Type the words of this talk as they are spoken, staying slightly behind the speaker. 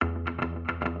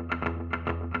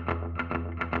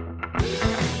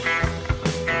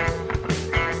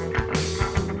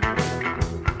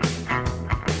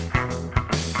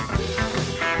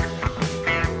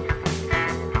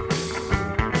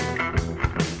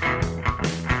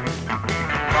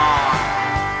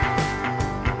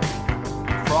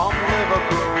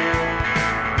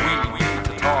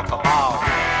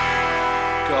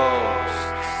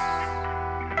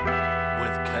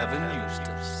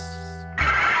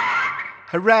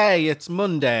Hooray, it's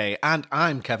Monday, and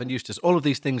I'm Kevin Eustace. All of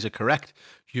these things are correct.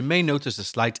 You may notice a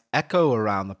slight echo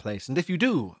around the place, and if you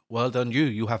do, well done you.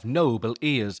 You have noble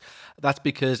ears. That's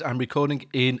because I'm recording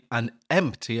in an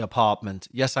empty apartment.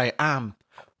 Yes, I am.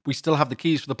 We still have the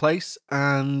keys for the place,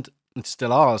 and it's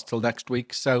still ours till next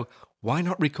week, so why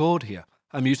not record here?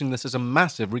 I'm using this as a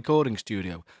massive recording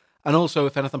studio. And also,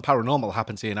 if anything paranormal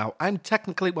happens here now, I'm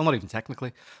technically, well, not even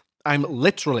technically, I'm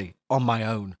literally on my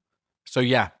own. So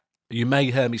yeah, you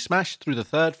may hear me smash through the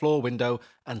third floor window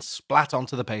and splat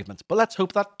onto the pavement, but let's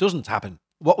hope that doesn't happen.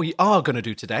 What we are going to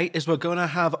do today is we're going to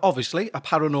have, obviously, a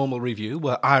paranormal review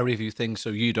where I review things so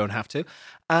you don't have to,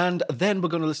 and then we're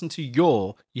going to listen to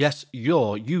you,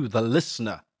 the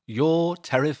listener, your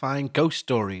terrifying ghost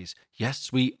stories.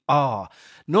 Yes, we are.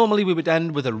 Normally we would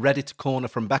end with a Reddit corner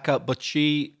from Becca, but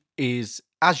she is,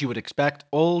 as you would expect,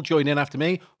 all join in after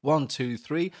me. 1, 2,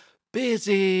 3.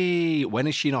 Busy. When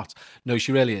is she not? No,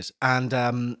 she really is.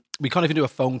 And we can't even do a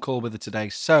phone call with her today.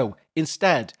 So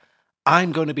instead,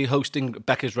 I'm going to be hosting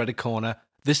Becca's Reddit Corner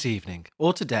this evening,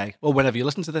 or today, or whenever you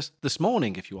listen to this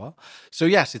morning, if you are. So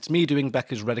yes, it's me doing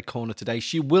Becca's Reddit Corner today.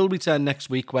 She will return next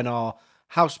week when our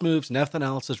house moves and everything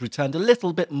else has returned a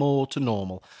little bit more to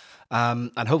normal.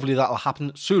 And hopefully that'll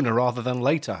happen sooner rather than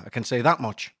later. I can say that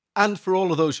much. And for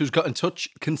all of those who's got in touch,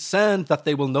 concerned that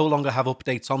they will no longer have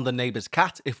updates on the neighbour's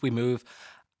cat if we move,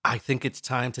 I think it's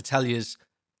time to tell yous,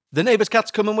 the neighbour's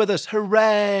cat's coming with us.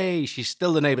 Hooray! She's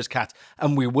still the neighbour's cat,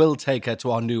 and we will take her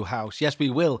to our new house. Yes, we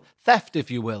will. Theft, if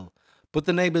you will. But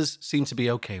the neighbours seem to be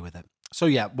okay with it. So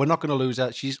yeah, we're not going to lose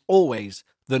her. She's always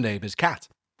the neighbour's cat.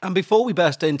 And before we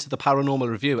burst into the paranormal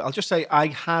review, I'll just say I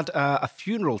had a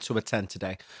funeral to attend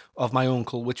today of my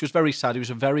uncle, which was very sad. He was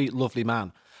a very lovely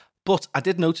man. But I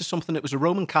did notice something. It was a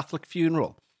Roman Catholic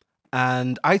funeral.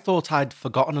 And I thought I'd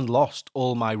forgotten and lost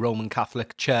all my Roman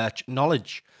Catholic church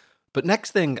knowledge. But next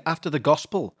thing, after the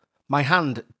gospel, my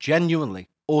hand genuinely,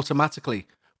 automatically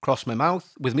crossed my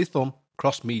mouth with my thumb,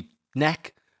 crossed me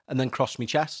neck, and then crossed me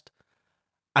chest.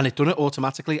 And it done it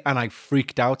automatically, and I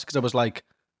freaked out because I was like,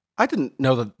 I didn't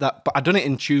know that, but I'd done it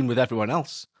in tune with everyone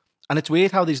else. And it's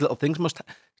weird how these little things must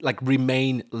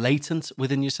remain latent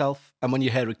within yourself. And when you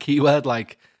hear a keyword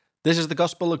like, this is the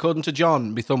gospel according to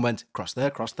John, my thumb went, cross there,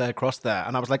 cross there, cross there.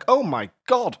 And I was like, oh my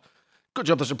God, good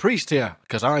job there's a priest here,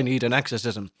 because I need an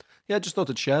exorcism. Yeah, I just thought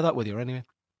I'd share that with you anyway.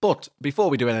 But before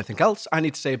we do anything else, I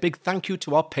need to say a big thank you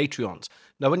to our Patreons.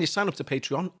 Now, when you sign up to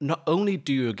Patreon, not only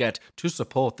do you get to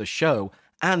support the show,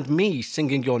 and me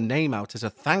singing your name out as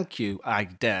a thank you, I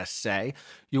dare say,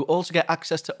 you also get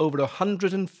access to over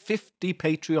 150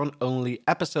 Patreon-only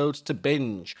episodes to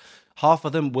binge. Half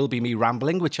of them will be me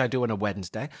rambling, which I do on a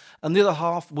Wednesday, and the other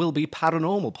half will be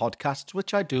paranormal podcasts,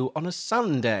 which I do on a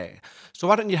Sunday. So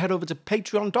why don't you head over to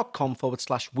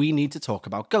patreon.com/we need to talk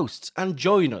about ghosts and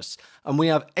join us. And we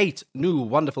have 8 new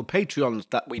wonderful Patreons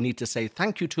that we need to say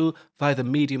thank you to via the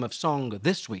medium of song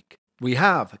this week. We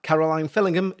have Caroline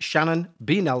Fillingham, Shannon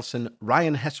B. Nelson,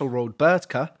 Ryan Hesselroad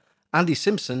Bertka, Andy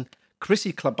Simpson,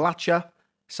 Chrissy Klablacher,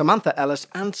 Samantha Ellis,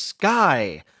 and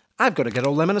Sky. I've got to get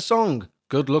all them in a song.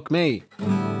 Good luck me.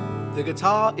 The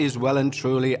guitar is well and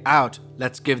truly out.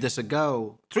 Let's give this a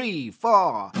go. 3,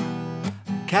 4.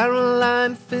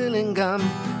 Caroline Fillingham,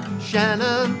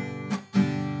 Shannon,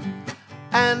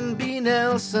 and B.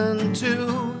 Nelson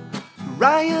too.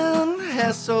 Ryan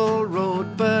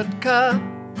Hesselroad Bertka,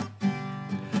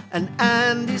 and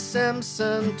Andy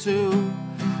Simpson too.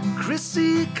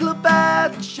 Chrissy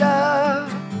Klablacher.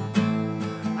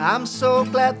 I'm so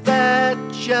glad that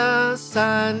you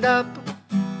signed up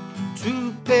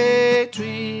to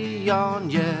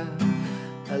Patreon, yeah.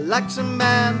 Like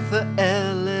Samantha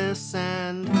Ellis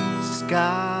and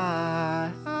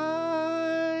Sky.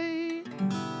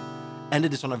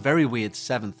 Ended this on a very weird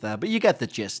 7th there, but you get the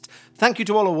gist. Thank you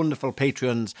to all our wonderful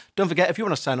Patreons. Don't forget, if you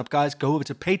want to sign up, guys, go over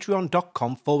to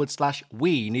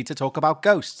patreon.com/we need to talk about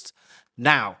ghosts.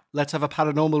 Now, let's have a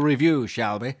paranormal review,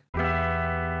 shall we?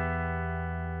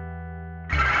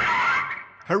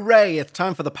 Hooray, it's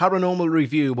time for the paranormal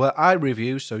review where I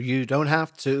review so you don't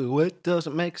have to. It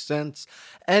doesn't make sense.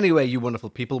 Anyway, you wonderful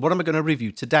people, what am I going to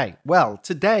review today? Well,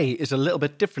 today is a little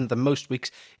bit different than most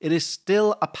weeks. It is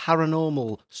still a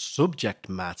paranormal subject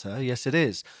matter. Yes, it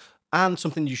is. And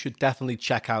something you should definitely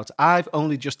check out. I've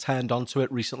only just turned onto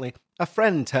it recently. A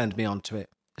friend turned me onto it.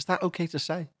 Is that okay to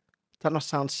say? Does that not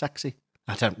sound sexy?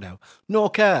 I don't know,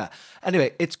 nor care.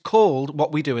 Anyway, it's called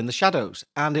What We Do in the Shadows,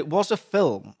 and it was a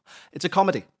film. It's a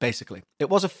comedy, basically. It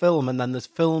was a film, and then this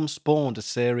film spawned a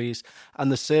series,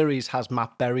 and the series has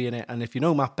Matt Berry in it, and if you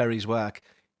know Matt Berry's work,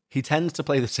 he tends to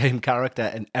play the same character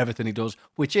in everything he does,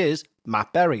 which is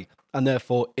Matt Berry, and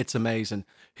therefore it's amazing.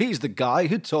 He's the guy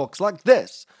who talks like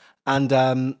this.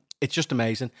 And it's just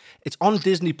amazing. It's on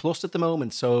Disney Plus at the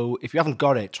moment, so if you haven't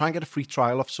got it, try and get a free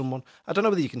trial off someone. I don't know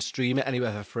whether you can stream it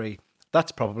anywhere for free.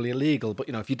 That's probably illegal, but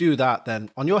if you do that,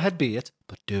 then on your head be it,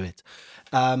 but do it.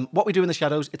 What We Do in the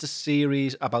Shadows, it's a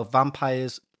series about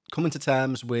vampires coming to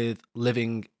terms with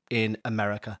living in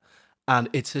America, and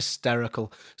it's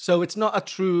hysterical. So it's not a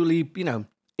truly,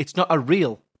 it's not a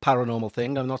real paranormal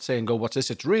thing. I'm not saying, go, what's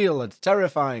this? It's real, it's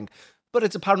terrifying, but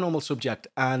it's a paranormal subject,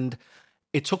 and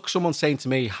it took someone saying to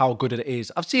me how good it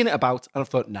is. I've seen it about, and I've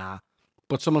thought, nah.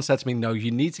 But someone said to me, no,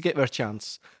 you need to give it a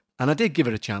chance. And I did give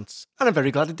it a chance, and I'm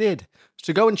very glad I did.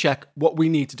 So go and check What We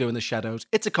Need to Do in the Shadows.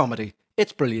 It's a comedy.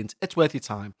 It's brilliant. It's worth your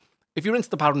time. If you're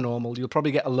into the paranormal, you'll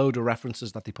probably get a load of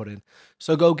references that they put in.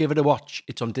 So go give it a watch.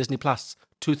 It's on Disney Plus.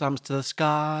 2 thumbs to the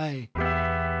sky.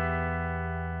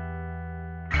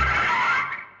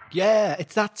 Yeah,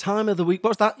 it's that time of the week.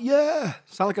 What's that? Yeah.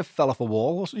 Sound like I fell off a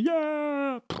wall.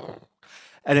 Yeah.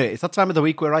 Anyway, it's that time of the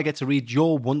week where I get to read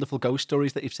your wonderful ghost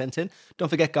stories that you've sent in. Don't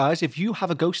forget, guys, if you have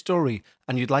a ghost story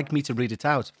and you'd like me to read it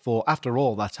out, for after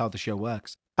all, that's how the show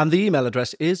works. And the email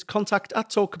address is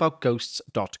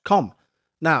contact@talkaboutghosts.com.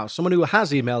 Now, someone who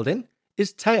has emailed in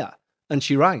is Taya, and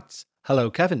she writes, "Hello,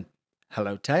 Kevin."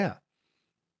 Hello, Taya.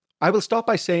 "I will start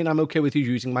by saying I'm okay with you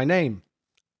using my name."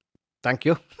 Thank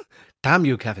you. Damn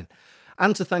you, Kevin.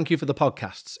 And to thank you for the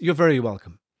podcasts. You're very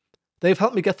welcome. They've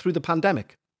helped me get through the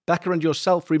pandemic. Becca and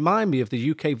yourself remind me of the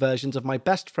UK versions of my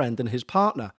best friend and his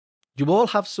partner. You all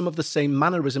have some of the same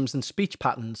mannerisms and speech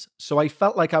patterns, so I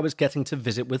felt like I was getting to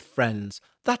visit with friends.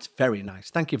 That's very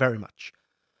nice. Thank you very much.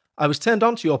 I was turned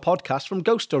on to your podcast from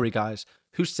Ghost Story Guys,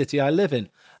 whose city I live in.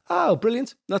 Oh,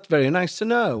 brilliant. That's very nice to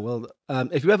know. Well,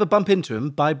 if you ever bump into him,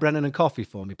 buy Brennan a coffee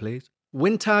for me, please.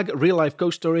 Wintag, Real Life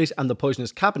Ghost Stories, and The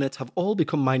Poisonous Cabinet have all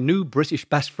become my new British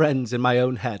best friends in my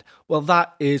own head. Well,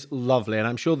 that is lovely, and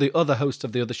I'm sure the other hosts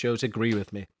of the other shows agree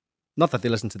with me. Not that they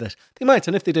listen to this. They might,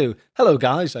 and if they do, hello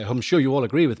guys, I'm sure you all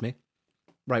agree with me.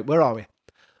 Right, where are we?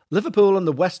 Liverpool on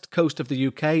the west coast of the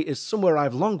UK is somewhere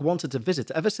I've long wanted to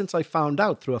visit ever since I found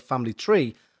out through a family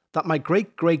tree that my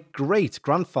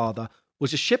great-great-great-grandfather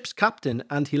was a ship's captain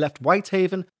and he left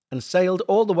Whitehaven and sailed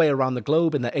all the way around the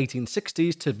globe in the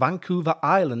 1860s to Vancouver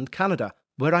Island, Canada,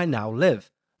 where I now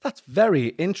live. That's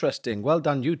very interesting. Well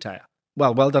done, you, Taya.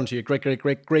 Well done to your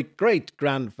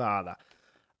great-great-great-great-grandfather.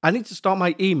 I need to start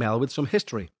my email with some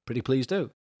history. Pretty please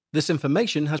do. This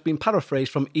information has been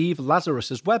paraphrased from Eve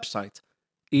Lazarus's website.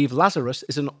 Eve Lazarus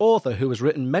is an author who has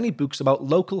written many books about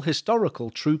local historical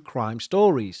true crime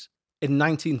stories. In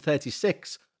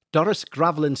 1936, Doris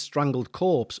Gravelin's strangled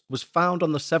corpse was found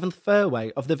on the 7th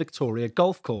fairway of the Victoria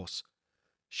Golf Course.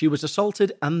 She was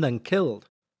assaulted and then killed.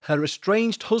 Her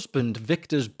estranged husband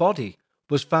Victor's body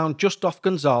was found just off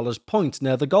Gonzales Point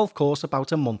near the golf course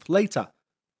about a month later.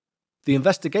 The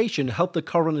investigation helped the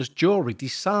coroner's jury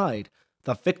decide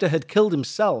that Victor had killed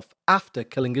himself after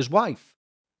killing his wife.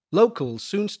 Locals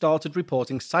soon started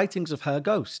reporting sightings of her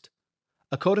ghost.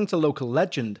 According to local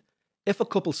legend, if a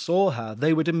couple saw her,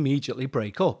 they would immediately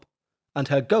break up, and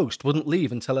her ghost wouldn't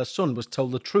leave until her son was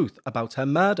told the truth about her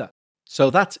murder. So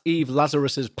that's Eve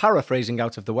Lazarus's paraphrasing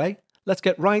out of the way. Let's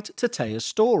get right to Taya's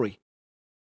story.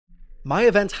 My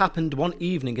event happened one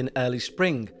evening in early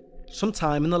spring,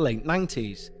 sometime in the late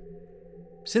 90s.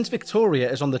 Since Victoria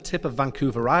is on the tip of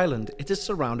Vancouver Island, it is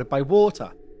surrounded by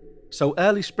water, so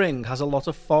early spring has a lot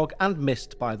of fog and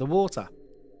mist by the water.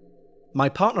 My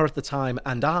partner at the time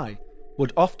and I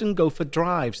would often go for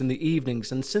drives in the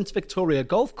evenings, and since Victoria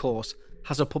Golf Course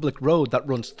has a public road that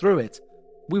runs through it,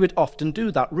 we would often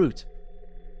do that route.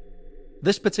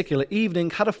 This particular evening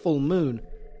had a full moon,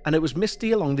 and it was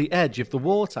misty along the edge of the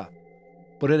water,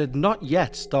 but it had not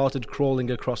yet started crawling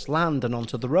across land and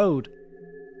onto the road.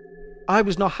 I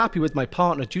was not happy with my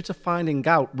partner due to finding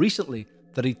out recently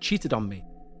that he'd cheated on me.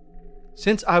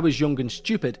 Since I was young and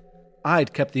stupid,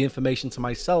 I'd kept the information to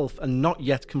myself and not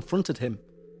yet confronted him.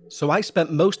 So I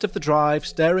spent most of the drive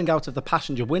staring out of the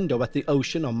passenger window at the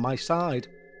ocean on my side.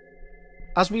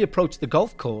 As we approached the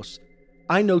golf course,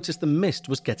 I noticed the mist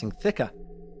was getting thicker.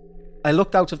 I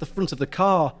looked out of the front of the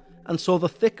car and saw the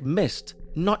thick mist,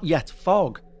 not yet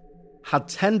fog, had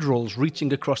tendrils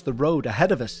reaching across the road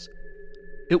ahead of us.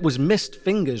 It was mist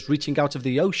fingers reaching out of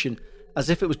the ocean as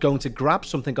if it was going to grab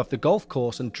something off the golf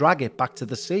course and drag it back to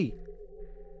the sea.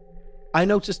 I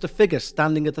noticed a figure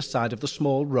standing at the side of the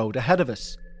small road ahead of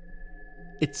us.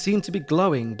 It seemed to be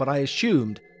glowing, but I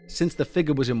assumed, since the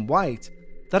figure was in white,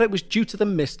 that it was due to the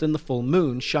mist and the full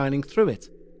moon shining through it.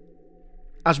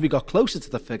 As we got closer to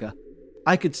the figure,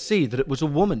 I could see that it was a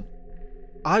woman.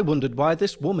 I wondered why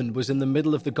this woman was in the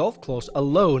middle of the golf course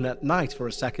alone at night for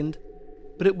a second.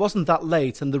 but it wasn't that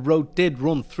late and the road did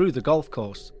run through the golf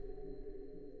course.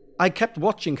 I kept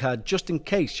watching her just in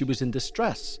case she was in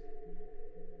distress.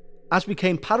 As we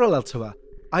came parallel to her,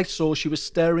 I saw she was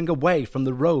staring away from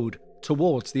the road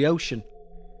towards the ocean.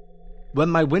 When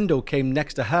my window came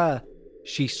next to her,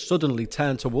 she suddenly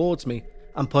turned towards me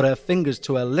and put her fingers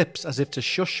to her lips as if to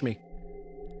shush me.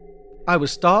 I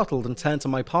was startled and turned to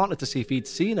my partner to see if he'd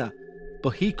seen her,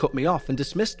 but he cut me off and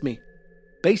dismissed me,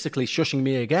 basically shushing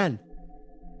me again.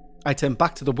 I turned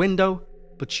back to the window,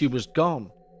 but she was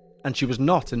gone, and she was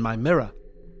not in my mirror.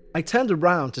 I turned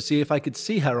around to see if I could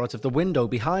see her out of the window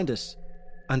behind us,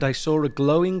 and I saw a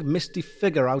glowing, misty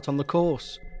figure out on the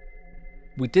course.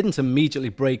 We didn't immediately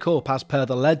break up as per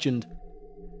the legend,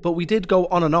 but we did go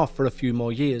on and off for a few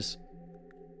more years.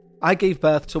 I gave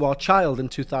birth to our child in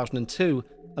 2002,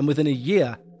 and within a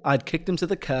year, I'd kicked him to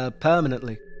the curb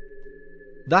permanently.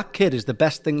 That kid is the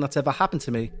best thing that's ever happened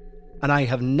to me, and I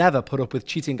have never put up with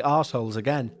cheating arseholes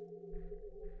again.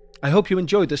 I hope you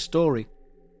enjoyed this story.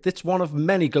 It's one of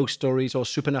many ghost stories or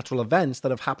supernatural events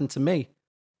that have happened to me.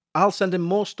 I'll send in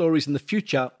more stories in the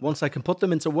future once I can put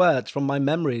them into words from my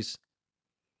memories.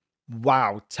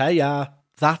 Wow, Taya,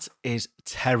 that is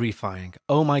terrifying.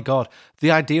 Oh my god,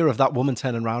 the idea of that woman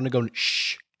turning around and going,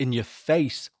 shh, in your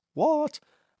face. What?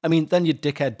 I mean, then your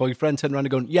dickhead boyfriend turning around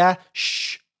and going, yeah,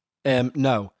 shh.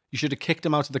 No, you should have kicked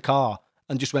him out of the car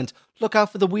and just went, look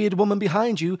out for the weird woman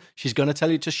behind you. She's going to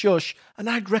tell you to shush, and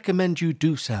I'd recommend you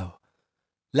do so.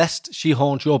 Lest she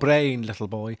haunt your brain, little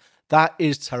boy. That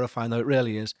is terrifying, though, it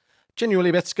really is.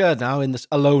 Genuinely a bit scared now,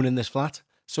 alone in this flat.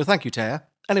 So thank you, Taya.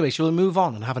 Anyway, shall we move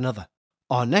on and have another?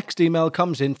 Our next email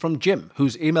comes in from Jim,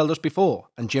 who's emailed us before.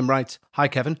 And Jim writes, hi,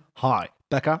 Kevin. Hi.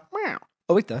 Becca. Meow.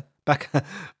 Oh, wait there.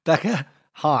 Becca.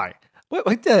 Hi.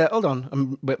 Wait there. Hold on.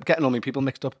 I'm getting all my people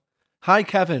mixed up. Hi,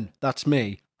 Kevin. That's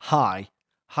me. Hi.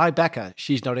 Hi, Becca.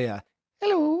 She's not here.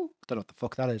 Hello. Don't know what the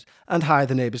fuck that is. And hi,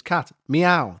 the neighbour's cat.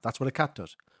 Meow. That's what a cat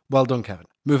does. Well done, Kevin.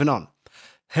 Moving on.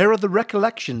 Here are the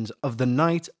recollections of the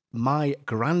night my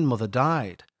grandmother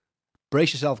died.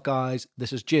 Brace yourself, guys.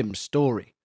 This is Jim's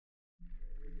story.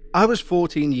 I was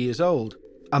 14 years old,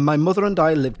 and my mother and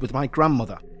I lived with my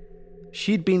grandmother.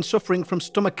 She'd been suffering from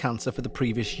stomach cancer for the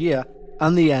previous year,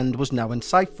 and the end was now in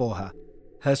sight for her.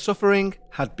 Her suffering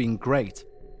had been great,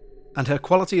 and her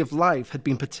quality of life had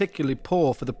been particularly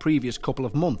poor for the previous couple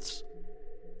of months.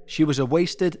 She was a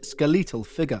wasted, skeletal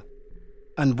figure,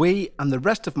 and we and the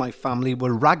rest of my family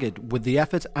were ragged with the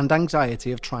effort and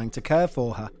anxiety of trying to care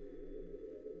for her.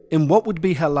 In what would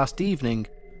be her last evening,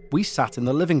 we sat in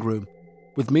the living room,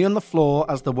 with me on the floor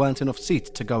as there weren't enough seats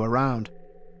to go around,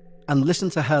 and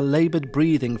listened to her laboured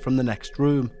breathing from the next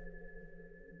room.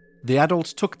 The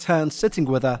adults took turns sitting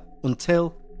with her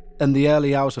until, in the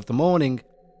early hours of the morning,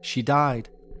 she died,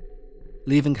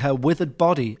 leaving her withered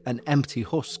body an empty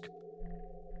husk.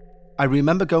 I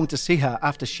remember going to see her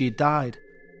after she died,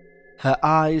 her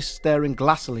eyes staring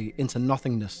glassily into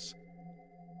nothingness.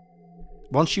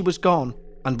 Once she was gone,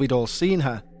 and we'd all seen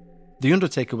her, the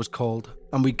undertaker was called,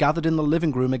 and we gathered in the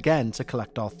living room again to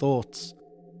collect our thoughts.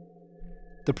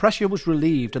 The pressure was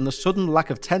relieved and the sudden lack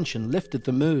of tension lifted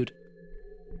the mood.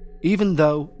 Even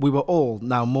though we were all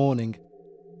now mourning,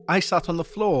 I sat on the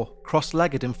floor,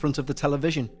 cross-legged in front of the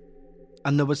television,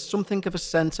 and there was something of a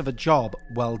sense of a job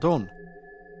well done,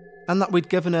 and that we'd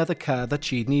given her the care that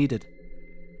she needed.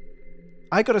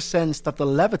 I got a sense that the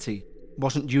levity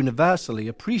wasn't universally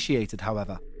appreciated,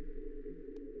 however.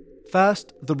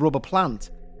 First, the rubber plant,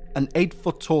 an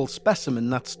 8-foot-tall specimen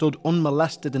that stood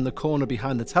unmolested in the corner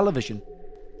behind the television,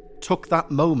 took that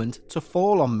moment to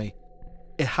fall on me.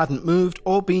 It hadn't moved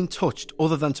or been touched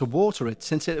other than to water it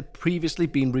since it had previously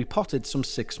been repotted some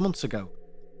 6 months ago.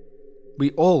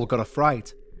 We all got a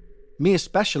fright, me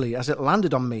especially as it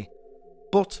landed on me,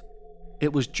 but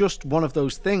it was just one of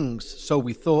those things, so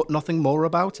we thought nothing more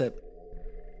about it.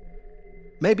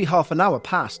 Maybe half an hour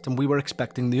passed and we were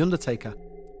expecting the undertaker,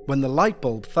 when the light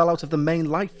bulb fell out of the main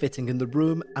light fitting in the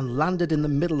room and landed in the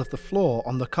middle of the floor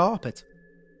on the carpet.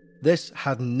 This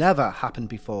had never happened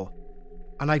before,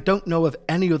 and I don't know of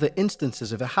any other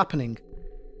instances of it happening,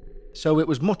 so it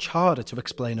was much harder to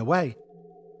explain away.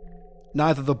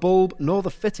 Neither the bulb nor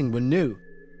the fitting were new,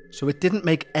 so it didn't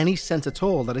make any sense at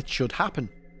all that it should happen,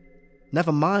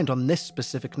 never mind on this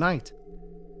specific night.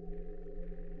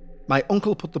 My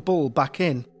uncle put the bulb back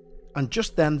in, and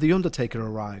just then the undertaker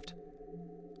arrived.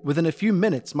 Within a few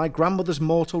minutes, my grandmother's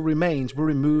mortal remains were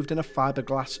removed in a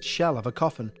fiberglass shell of a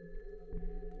coffin.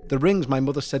 The rings my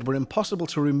mother said were impossible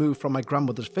to remove from my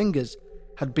grandmother's fingers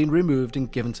had been removed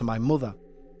and given to my mother,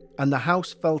 and the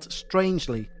house felt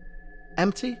strangely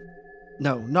empty?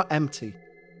 No, not empty,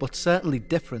 but certainly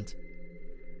different.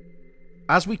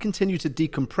 As we continued to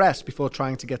decompress before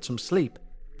trying to get some sleep,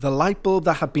 the light bulb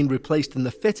that had been replaced in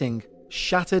the fitting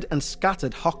shattered and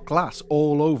scattered hot glass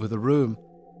all over the room.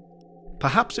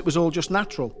 Perhaps it was all just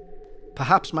natural.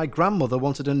 Perhaps my grandmother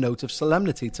wanted a note of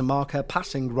solemnity to mark her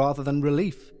passing rather than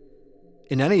relief.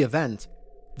 In any event,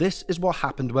 this is what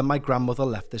happened when my grandmother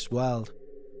left this world.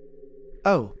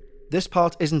 Oh, this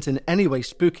part isn't in any way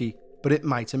spooky, but it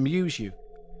might amuse you.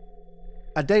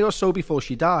 A day or so before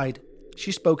she died,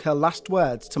 she spoke her last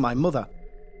words to my mother.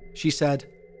 She said,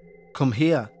 "Come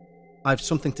here, I've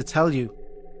something to tell you."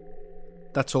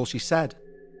 That's all she said.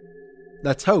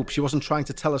 Let's hope she wasn't trying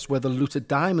to tell us where the looted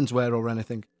diamonds were or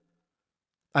anything.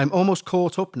 I'm almost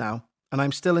caught up now, and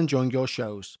I'm still enjoying your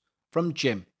shows. From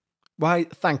Jim. Why,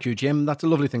 thank you, Jim. That's a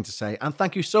lovely thing to say. And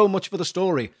thank you so much for the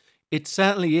story. It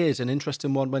certainly is an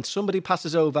interesting one. When somebody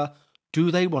passes over,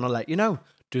 do they want to let you know?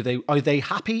 Are they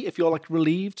happy if you're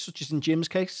relieved, such as in Jim's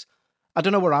case? I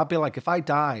don't know where I'd be like if I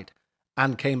died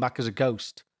and came back as a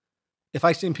ghost. If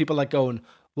I seen people going,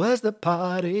 "Where's the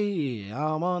party?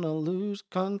 I wanna lose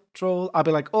control." I'd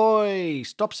be like, "Oi,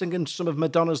 stop singing some of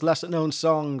Madonna's lesser known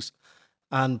songs,"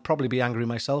 and probably be angry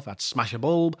myself. I'd smash a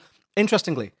bulb.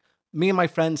 Interestingly, me and my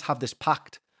friends have this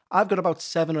pact. I've got about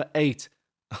 7 or 8.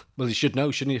 Well, you should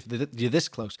know, shouldn't you, if you're this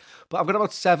close? But I've got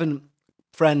about 7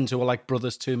 friends who are like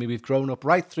brothers to me. We've grown up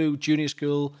right through junior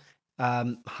school,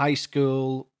 high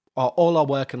school, or all our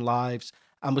working lives,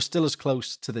 and we're still as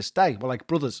close to this day. We're like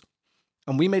brothers.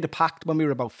 And we made a pact when we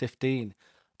were about 15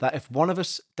 that if one of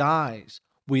us dies,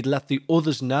 we'd let the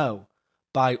others know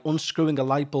by unscrewing a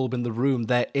light bulb in the room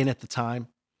they're in at the time.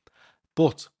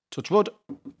 But, touch wood,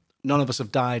 none of us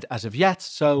have died as of yet,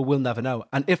 so we'll never know.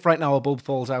 And if right now a bulb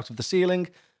falls out of the ceiling,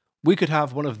 we could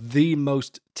have one of the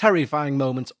most terrifying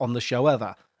moments on the show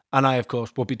ever. And I, of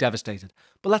course, would be devastated.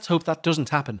 But let's hope that doesn't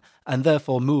happen, and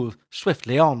therefore move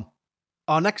swiftly on.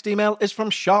 Our next email is from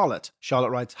Charlotte. Charlotte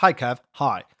writes, "Hi Kev,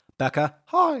 hi. Becca,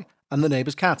 hi. And the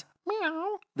neighbour's cat,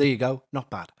 meow." There you go,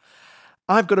 not bad.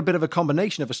 I've got a bit of a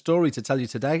combination of a story to tell you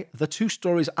today. The 2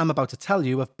 stories I'm about to tell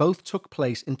you have both took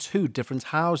place in 2 different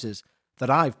houses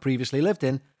that I've previously lived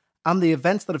in, and the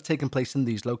events that have taken place in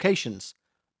these locations.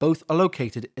 Both are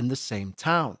located in the same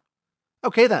town.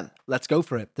 Okay then, let's go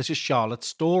for it. This is Charlotte's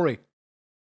story.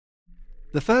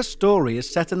 The first story is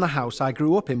set in the house I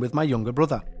grew up in with my younger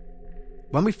brother.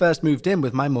 When we first moved in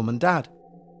with my mum and dad.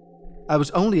 I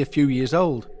was only a few years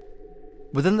old.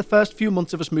 Within the first few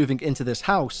months of us moving into this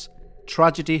house,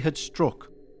 tragedy had struck.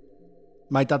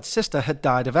 My dad's sister had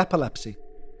died of epilepsy.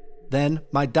 Then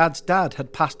my dad's dad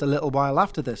had passed a little while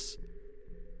after this.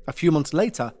 A few months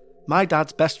later, my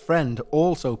dad's best friend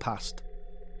also passed.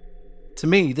 To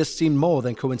me, this seemed more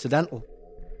than coincidental.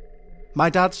 My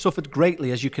dad suffered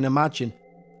greatly, as you can imagine,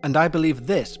 and I believe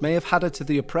this may have added to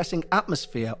the oppressing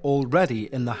atmosphere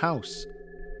already in the house.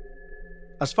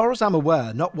 As far as I'm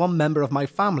aware, not one member of my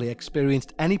family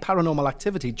experienced any paranormal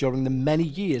activity during the many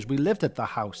years we lived at the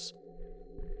house.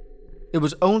 It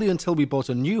was only until we bought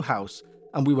a new house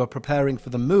and we were preparing for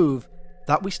the move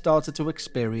that we started to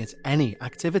experience any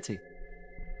activity.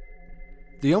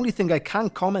 The only thing I can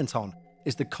comment on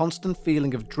is the constant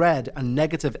feeling of dread and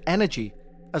negative energy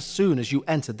as soon as you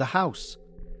entered the house.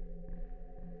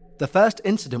 The first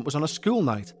incident was on a school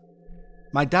night.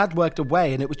 My dad worked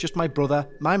away and it was just my brother,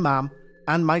 my mum,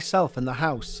 and myself in the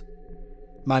house.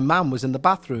 My mum was in the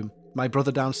bathroom, my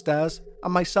brother downstairs,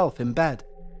 and myself in bed.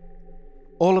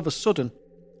 All of a sudden,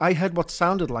 I heard what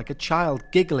sounded like a child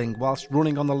giggling whilst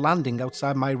running on the landing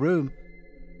outside my room.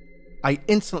 I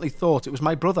instantly thought it was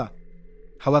my brother.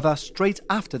 However, straight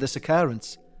after this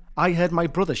occurrence, I heard my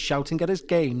brother shouting at his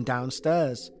game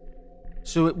downstairs,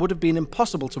 so it would have been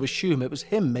impossible to assume it was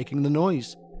him making the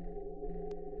noise.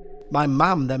 My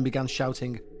mum then began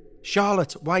shouting,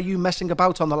 "Charlotte, why are you messing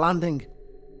about on the landing?"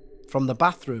 from the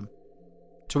bathroom,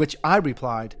 to which I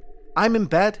replied, "I'm in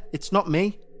bed, it's not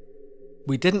me."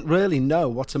 We didn't really know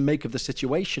what to make of the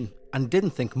situation and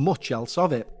didn't think much else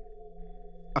of it.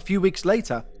 A few weeks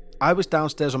later, I was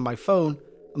downstairs on my phone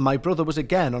and my brother was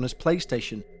again on his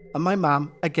PlayStation and my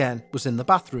mum again was in the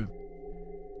bathroom.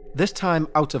 This time,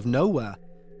 out of nowhere,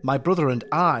 my brother and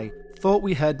I thought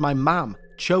we heard my mum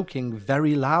choking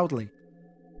very loudly.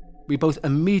 We both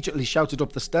immediately shouted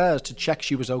up the stairs to check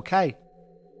she was okay,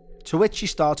 to which she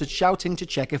started shouting to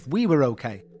check if we were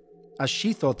okay, as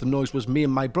she thought the noise was me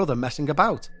and my brother messing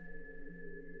about.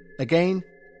 Again,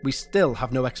 we still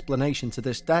have no explanation to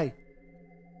this day.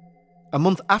 A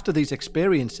month after these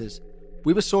experiences,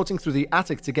 we were sorting through the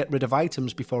attic to get rid of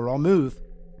items before our move,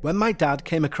 when my dad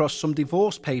came across some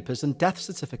divorce papers and death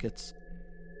certificates.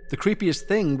 The creepiest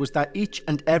thing was that each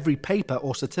and every paper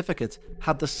or certificate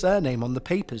had the surname on the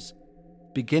papers,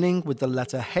 beginning with the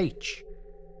letter H,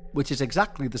 which is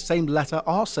exactly the same letter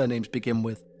our surnames begin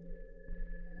with.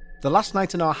 The last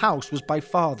night in our house was by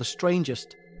far the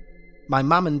strangest. My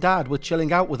mum and dad were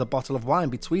chilling out with a bottle of wine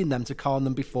between them to calm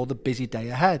them before the busy day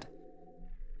ahead.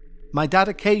 My dad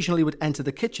occasionally would enter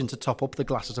the kitchen to top up the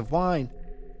glasses of wine.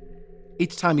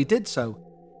 Each time he did so,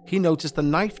 he noticed the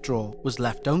knife drawer was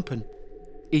left open.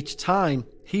 Each time,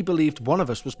 he believed one of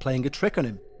us was playing a trick on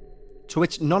him, to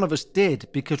which none of us did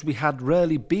because we had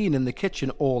rarely been in the kitchen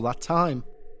all that time.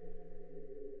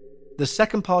 The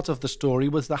second part of the story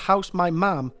was the house my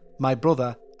mum, my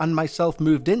brother, and myself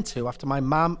moved into after my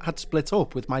mum had split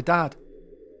up with my dad.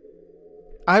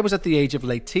 I was at the age of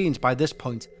late teens by this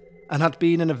point and had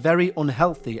been in a very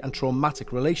unhealthy and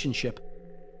traumatic relationship.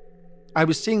 I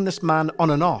was seeing this man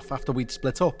on and off after we'd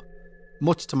split up,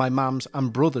 much to my mum's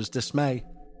and brother's dismay.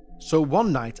 So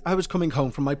one night I was coming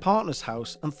home from my partner's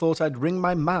house and thought I'd ring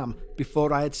my mum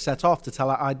before I had set off to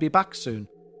tell her I'd be back soon.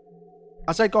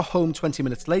 As I got home 20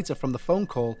 minutes later from the phone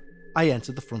call, I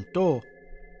entered the front door.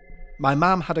 My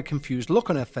mum had a confused look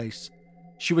on her face.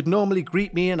 She would normally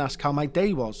greet me and ask how my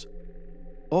day was.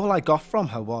 All I got from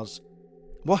her was,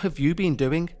 "What have you been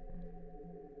doing?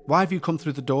 Why have you come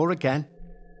through the door again?"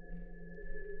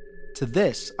 To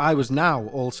this, I was now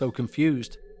also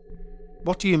confused.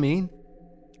 "What do you mean?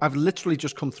 I've literally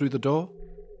just come through the door."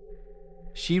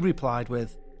 She replied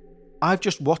with, "I've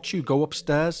just watched you go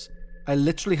upstairs. I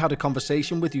literally had a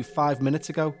conversation with you 5 minutes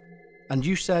ago, and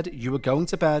you said you were going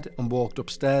to bed and walked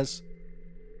upstairs."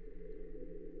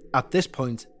 At this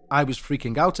point, I was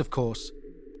freaking out, of course.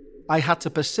 I had to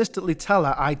persistently tell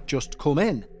her I'd just come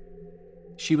in.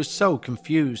 She was so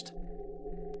confused.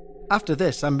 After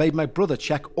this, I made my brother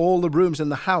check all the rooms in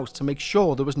the house to make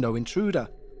sure there was no intruder.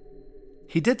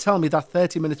 He did tell me that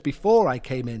 30 minutes before I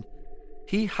came in,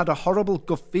 he had a horrible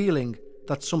gut feeling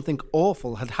that something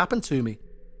awful had happened to me.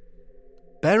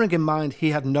 Bearing in mind he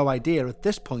had no idea at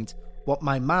this point what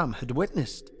my mum had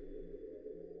witnessed.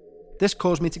 This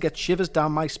caused me to get shivers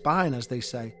down my spine, as they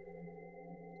say.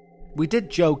 We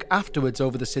did joke afterwards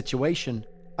over the situation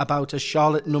about a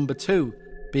Charlotte number 2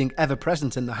 being ever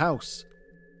present in the house.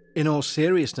 In all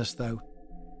seriousness though,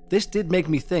 this did make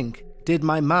me think, did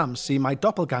my mum see my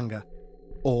doppelganger?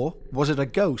 Or was it a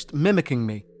ghost mimicking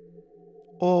me?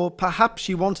 Or perhaps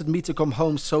she wanted me to come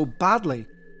home so badly,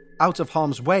 out of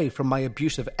harm's way from my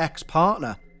abusive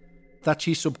ex-partner, that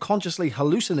she subconsciously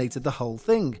hallucinated the whole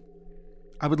thing.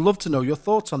 I would love to know your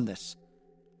thoughts on this.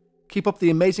 Keep up the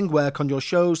amazing work on your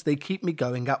shows. They keep me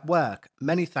going at work.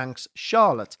 Many thanks,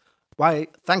 Charlotte. Why,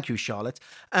 thank you, Charlotte.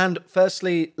 And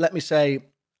firstly, let me say,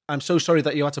 I'm so sorry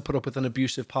that you had to put up with an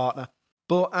abusive partner,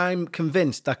 but I'm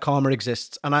convinced that karma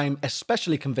exists, and I'm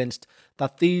especially convinced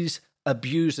that these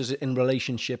abusers in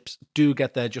relationships do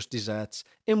get their just desserts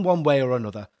in one way or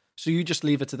another. So you just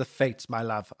leave it to the fates, my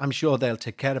love. I'm sure they'll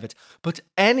take care of it. But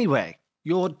anyway,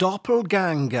 your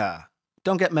doppelganger.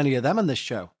 Don't get many of them on this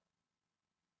show.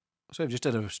 So I've just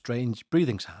did a strange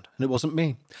breathing sound, and it wasn't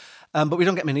me. But we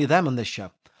don't get many of them on this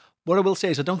show. What I will say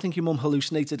is I don't think your mum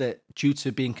hallucinated it due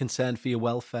to being concerned for your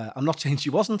welfare. I'm not saying she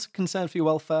wasn't concerned for your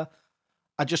welfare.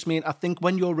 I just mean, I think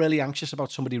when you're really anxious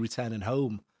about somebody returning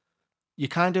home, you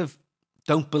kind of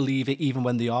don't believe it even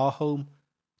when they are home.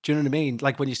 Do you know what I mean?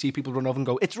 Like when you see people run over and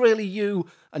go, "It's really you,"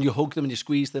 and you hug them and you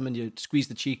squeeze them and you squeeze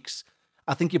the cheeks.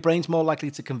 I think your brain's more likely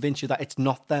to convince you that it's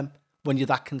not them when you're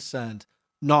that concerned.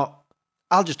 Not,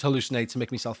 I'll just hallucinate to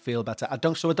make myself feel better. I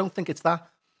don't think it's that.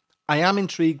 I am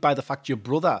intrigued by the fact your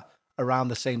brother, around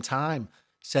the same time,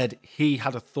 said he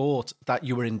had a thought that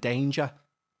you were in danger,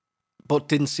 but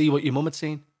didn't see what your mum had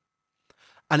seen.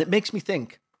 And it makes me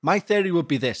think, my theory would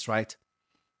be this, right?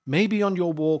 Maybe on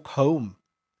your walk home,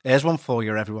 here's one for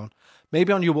you, everyone.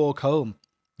 Maybe on your walk home,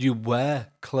 you were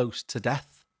close to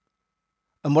death.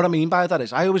 And what I mean by that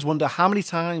is, I always wonder how many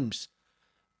times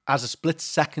as a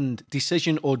split-second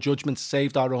decision or judgment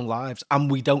saved our own lives and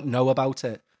we don't know about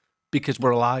it because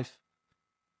we're alive.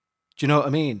 Do you know what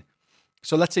I mean?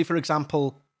 So let's say, for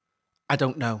example, I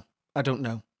don't know. I'm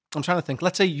trying to think.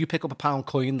 Let's say you pick up a pound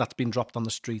coin that's been dropped on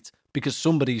the street because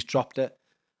somebody's dropped it.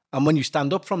 And when you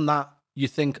stand up from that, you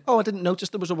think, "Oh, I didn't notice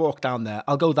there was a walk down there.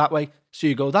 I'll go that way." So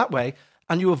you go that way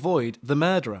and you avoid the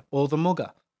murderer or the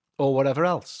mugger or whatever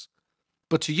else.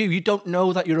 But to you, you don't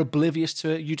know that you're oblivious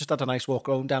to it. You just had a nice walk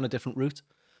home down a different route.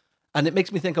 And it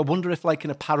makes me think, I wonder if, like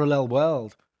in a parallel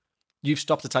world, you've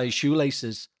stopped to tie your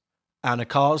shoelaces and a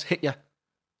car's hit you.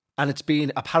 And it's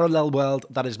been a parallel world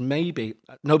that is maybe,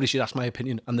 nobody should ask my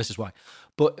opinion, and this is why,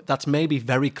 but that's maybe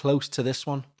very close to this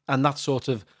one. And that sort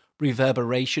of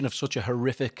reverberation of such a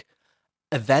horrific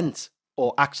event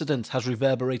or accident has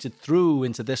reverberated through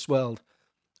into this world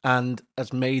and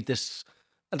has made this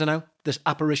I don't know, this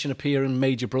apparition appear and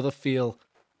made your brother feel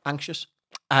anxious?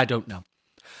 I don't know.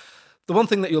 The one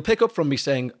thing that you'll pick up from me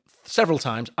saying several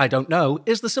times, I don't know,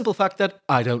 is the simple fact that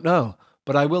I don't know.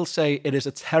 But I will say it is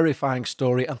a terrifying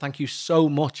story, and thank you so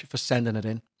much for sending it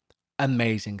in.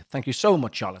 Amazing. Thank you so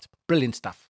much, Charlotte. Brilliant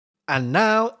stuff. And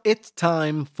now it's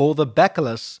time for the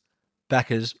Becca's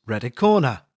Reddit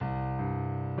Corner.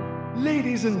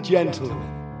 Ladies and gentlemen,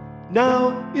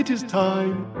 now it is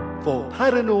time for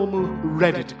Paranormal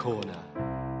Reddit Corner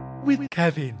with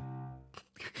Kevin.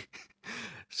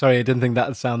 Sorry, I didn't think that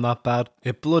would sound that bad.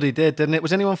 It bloody did, didn't it?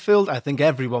 Was anyone fooled? I think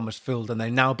everyone was fooled, and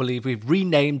they now believe we've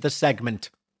renamed the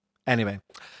segment. Anyway,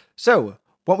 so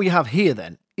what we have here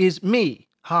then is me.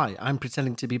 Hi, I'm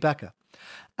pretending to be Becca.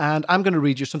 And I'm going to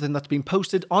read you something that's been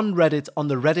posted on Reddit, on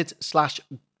the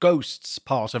Reddit/ghosts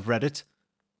part of Reddit.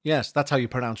 Yes, that's how you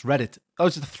pronounce Reddit. Oh,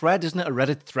 it's a thread, isn't it? A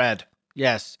Reddit thread.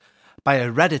 Yes, by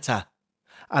a Redditor.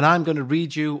 And I'm going to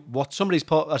read you what somebody's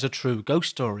put as a true ghost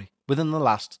story within the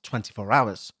last 24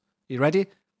 hours. You ready?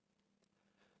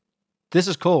 This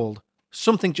is called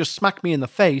Something Just Smacked Me in the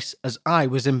Face as I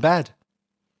Was in Bed.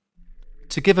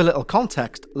 To give a little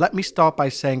context, let me start by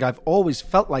saying I've always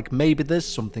felt like maybe there's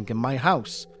something in my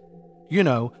house. You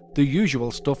know, the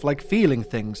usual stuff like feeling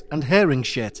things and hearing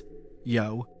shit.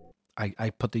 Yo.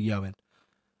 I put the yo in.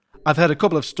 I've heard a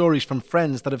couple of stories from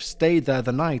friends that have stayed there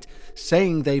the night,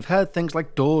 saying they've heard things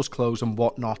like doors close and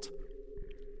whatnot.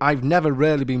 I've never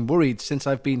really been worried since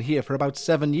I've been here for about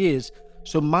 7 years,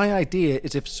 so my idea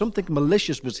is if something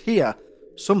malicious was here,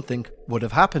 something would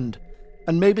have happened,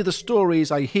 and maybe the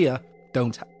stories I hear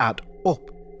don't add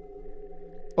up.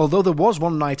 Although there was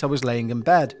one night I was laying in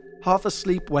bed, half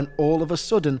asleep, when all of a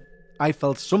sudden I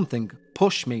felt something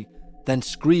push me, then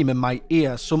scream in my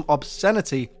ear some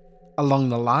obscenity along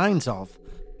the lines of,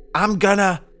 "I'm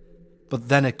gonna," but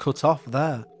then it cut off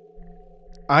there.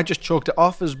 I just chalked it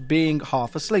off as being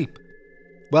half asleep.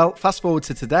 Well, fast forward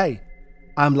to today.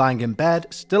 I'm lying in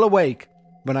bed, still awake,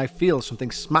 when I feel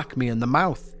something smack me in the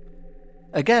mouth.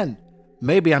 Again,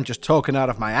 maybe I'm just talking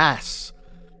out of my ass,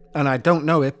 and I don't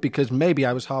know it because maybe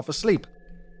I was half asleep.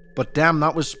 But damn,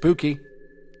 that was spooky.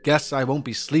 Guess I won't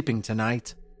be sleeping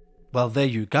tonight. Well, there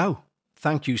you go.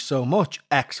 Thank you so much,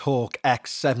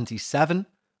 XHawkX77,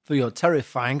 for your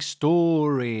terrifying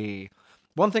story.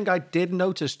 One thing I did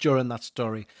notice during that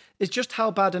story is just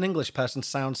how bad an English person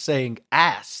sounds saying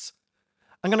ass.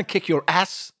 I'm going to kick your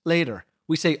ass later.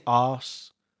 We say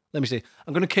arse. Let me see.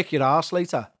 I'm going to kick your arse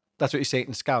later. That's what you say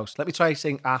in Scouse. Let me try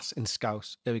saying ass in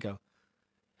Scouse. There we go.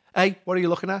 Hey, what are you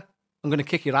looking at? I'm going to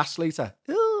kick your ass later.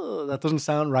 Ew, that doesn't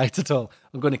sound right at all.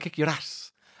 I'm going to kick your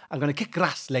ass. I'm going to kick your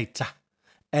ass later.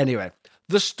 Anyway,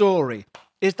 the story.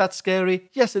 Is that scary?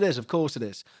 Yes, it is. Of course it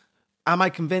is. Am I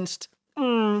convinced?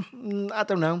 I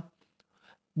don't know.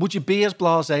 Would you be as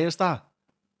blasé as that?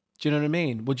 Do you know what I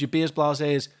mean? Would you be as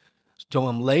blasé as, so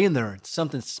I'm laying there and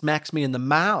something smacks me in the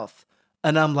mouth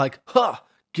and I'm like,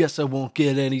 guess I won't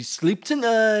get any sleep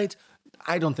tonight.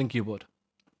 I don't think you would.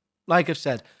 Like I've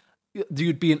said,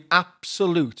 you'd be in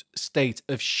absolute state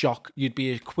of shock. You'd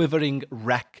be a quivering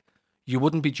wreck. You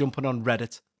wouldn't be jumping on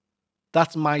Reddit.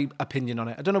 That's my opinion on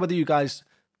it. I don't know whether you guys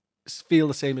feel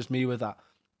the same as me with that.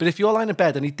 But if you're lying in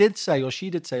bed and he did say, or she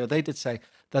did say, or they did say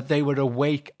that they were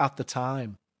awake at the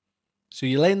time. So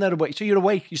you're laying there awake. So you're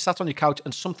awake. You sat on your couch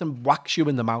and something whacks you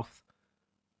in the mouth.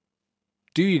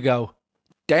 Do you go,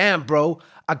 damn, bro,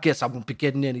 I guess I won't be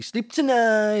getting any sleep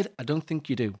tonight? I don't think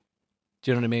you do.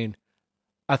 Do you know what I mean?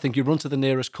 I think you run to the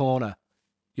nearest corner.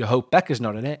 You hope Becca's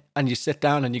not in it. And you sit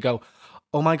down and you go,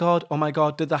 oh my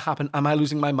God, did that happen? Am I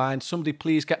losing my mind? Somebody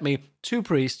please get me 2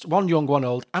 priests, 1 young, 1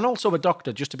 old, and also a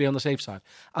doctor just to be on the safe side.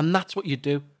 And that's what you'd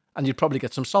do. And you'd probably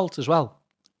get some salt as well.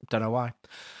 Don't know why.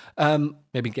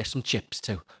 Maybe get some chips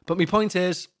too. But my point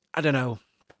is, I don't know.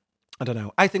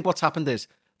 I think what's happened is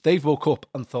they've woke up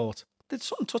and thought, did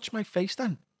something touch my face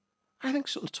then? I think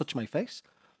something touched my face.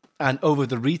 And over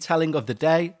the retelling of the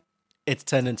day, it's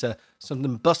turned into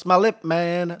something bust my lip,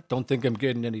 man. Don't think I'm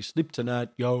getting any sleep tonight,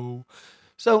 yo.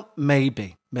 So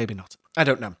maybe not. I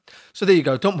don't know. So there you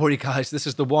go. Don't worry, guys. This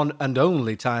is the one and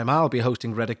only time I'll be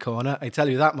hosting Reddit Corner. I tell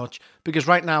you that much. Because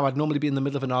right now I'd normally be in the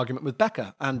middle of an argument with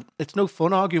Becca. And it's no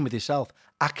fun arguing with yourself.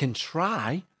 I can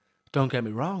try. Don't get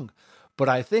me wrong. But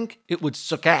I think it would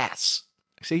suck ass.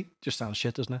 See? Just sounds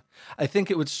shit, doesn't it? I think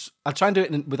it would... I'll try and do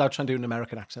it without trying to do an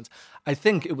American accent. I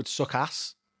think it would suck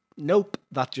ass. Nope.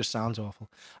 That just sounds awful.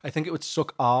 I think it would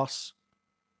suck arse.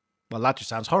 Well, that just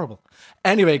sounds horrible.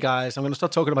 Anyway, guys, I'm going to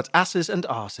start talking about asses and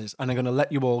arses, and I'm going to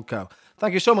let you all go.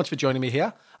 Thank you so much for joining me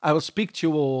here. I will speak to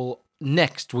you all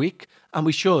next week, and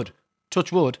we should,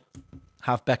 touch wood,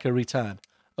 have Becca return.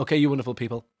 Okay, you wonderful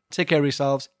people. Take care of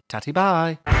yourselves. Tatty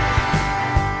bye.